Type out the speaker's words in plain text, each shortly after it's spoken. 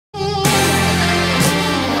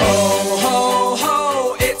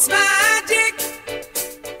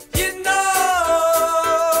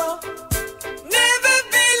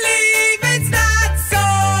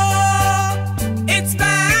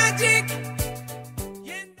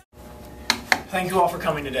Thank you all for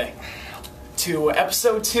coming today to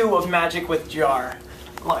episode 2 of Magic with J.A.R.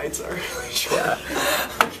 Lights are really short.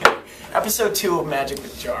 Okay. Episode 2 of Magic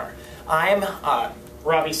with J.A.R. I'm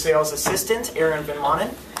Robbie's sales assistant, Aaron Van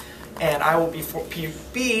Manen, and I will be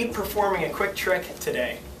performing a quick trick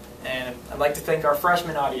today. And I'd like to thank our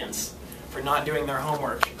freshman audience for not doing their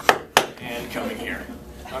homework and coming here.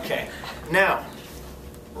 Okay, now,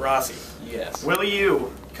 Rossi. Yes. Will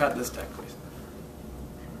you cut this deck, please?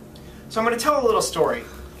 So I'm going to tell a little story.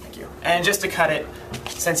 Thank you. And just to cut it,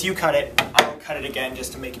 since you cut it, I will cut it again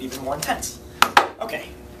just to make it even more intense. Okay,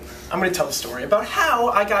 I'm going to tell the story about how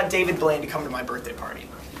I got David Blaine to come to my birthday party.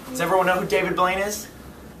 Does everyone know who David Blaine is?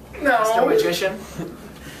 No. Master Magician?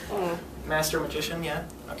 Master Magician, yeah?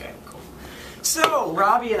 Okay, cool. So,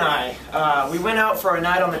 Robbie and I, we went out for a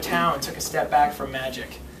night on the town, took a step back from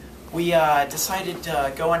magic. We decided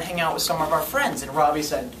to go and hang out with some of our friends, and Robbie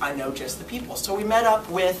said, I know just the people. So we met up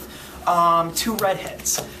with 2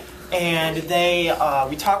 redheads, and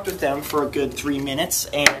we talked with them for a good 3 minutes,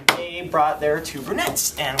 and they brought their 2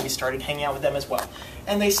 brunettes, and we started hanging out with them as well.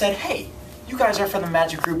 And they said, hey, you guys are from the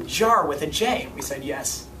magic group J.A.R. with a J. We said,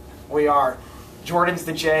 yes, we are. Jordan's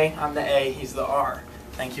the J, I'm the A, he's the R.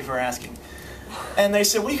 Thank you for asking. And they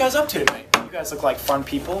said, what are you guys up to tonight? You guys look like fun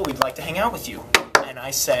people, we'd like to hang out with you. And I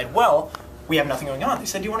said, well, we have nothing going on. They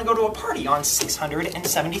said, do you want to go to a party on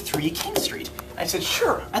 673 King Street? I said,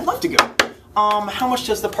 sure, I'd love to go. How much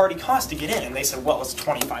does the party cost to get in? And they said, well, it's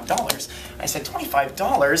 $25. I said,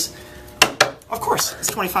 $25? Of course, it's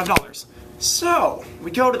 $25. So, we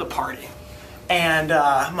go to the party, and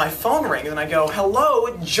my phone rings, and I go,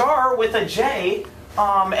 hello, J.A.R. with a J,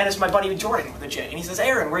 and it's my buddy Jordan with a J. And he says,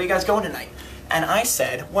 Aaron, where are you guys going tonight? And I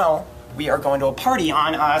said, well, we are going to a party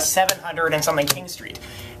on 700 and something King Street.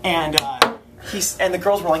 And the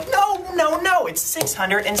girls were like, no, it's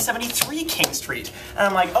 673 King Street. And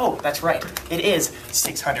I'm like, oh, that's right, it is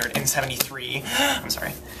 673,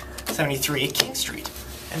 73 King Street.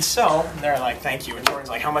 And so, they're like, thank you. And Jordan's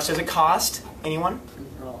like, how much does it cost? Anyone?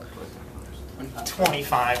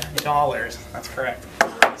 $25. That's correct.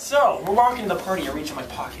 So, we're walking to the party, I reach in my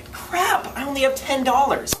pocket. Crap, I only have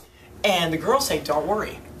 $10. And the girls say, don't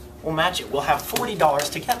worry, we'll match it. We'll have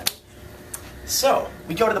 $40 together. So,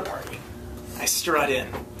 we go to the party. I strut in,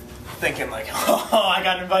 thinking like, oh, I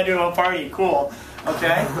got invited to a party, cool,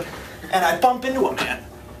 okay? And I bump into a man,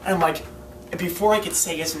 and I'm like, before I could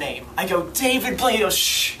say his name, I go, David Blaine. He goes,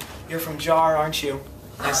 shh, you're from J.A.R., aren't you?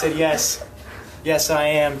 And I said, yes. Yes, I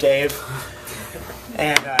am, Dave.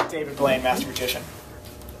 And David Blaine, Master Magician.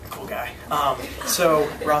 Cool guy. So,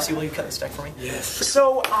 Rossi, will you cut this deck for me? Yes.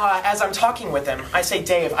 So, as I'm talking with him, I say,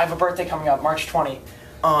 Dave, I have a birthday coming up, March 20.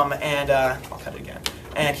 I'll cut it again.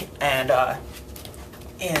 And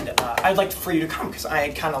I'd like for you to come, because I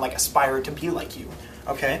kind of like aspire to be like you.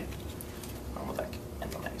 Okay? Normal deck.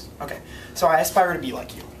 And nice. Okay. So I aspire to be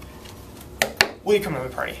like you. Will you come to my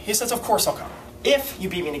party? He says, of course I'll come. If you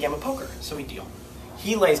beat me in a game of poker. So we deal.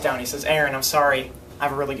 He lays down, he says, Aaron, I'm sorry. I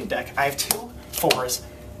have a really good deck. I have 2 4s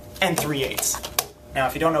and 3 8s. Now,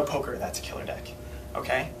 if you don't know poker, that's a killer deck.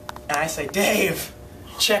 Okay? And I say, Dave,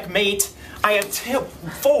 checkmate. I have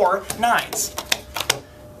 4 9s.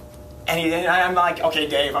 And I'm like, okay,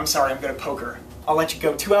 Dave, I'm sorry, I'm good at poker. I'll let you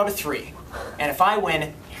go 2 out of 3. And if I win,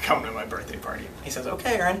 you're coming to my birthday party. He says,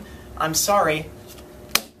 okay, Aaron, I'm sorry.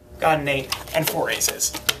 Got an 8 and 4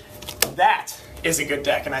 aces. That is a good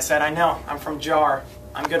deck. And I said, I know, I'm from J.A.R.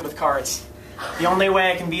 I'm good with cards. The only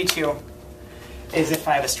way I can beat you is if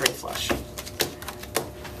I have a straight flush.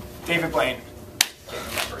 David Blaine gave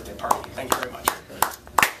me my birthday party. Thank you very much.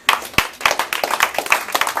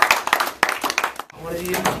 What do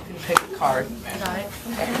you pick a card? I got it.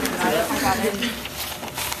 I got it.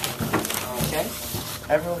 Okay.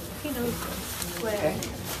 Everyone. He knows where. Okay.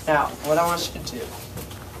 Now, what I want you to do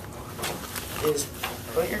is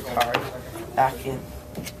put your card back in.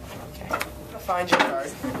 Okay. Find your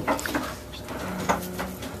card.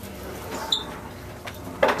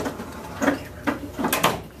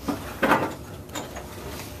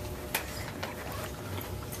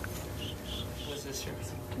 Was this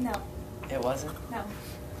yours? No. It wasn't? No.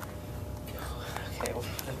 Okay, we'll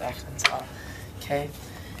put it back on top. Okay.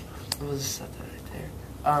 We'll just set that right there.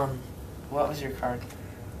 What was your card?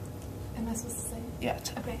 Am I supposed to say? Yeah.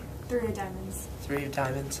 Okay. 3 of diamonds. 3 of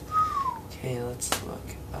diamonds. Okay, let's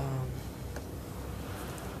look.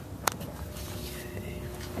 Okay.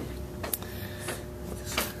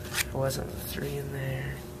 There wasn't a 3 in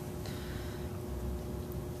there.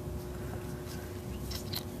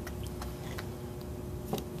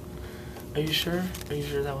 Are you sure? Are you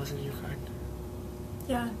sure that wasn't your card?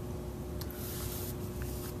 Yeah.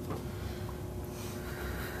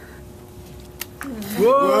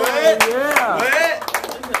 Whoa! What? Yeah!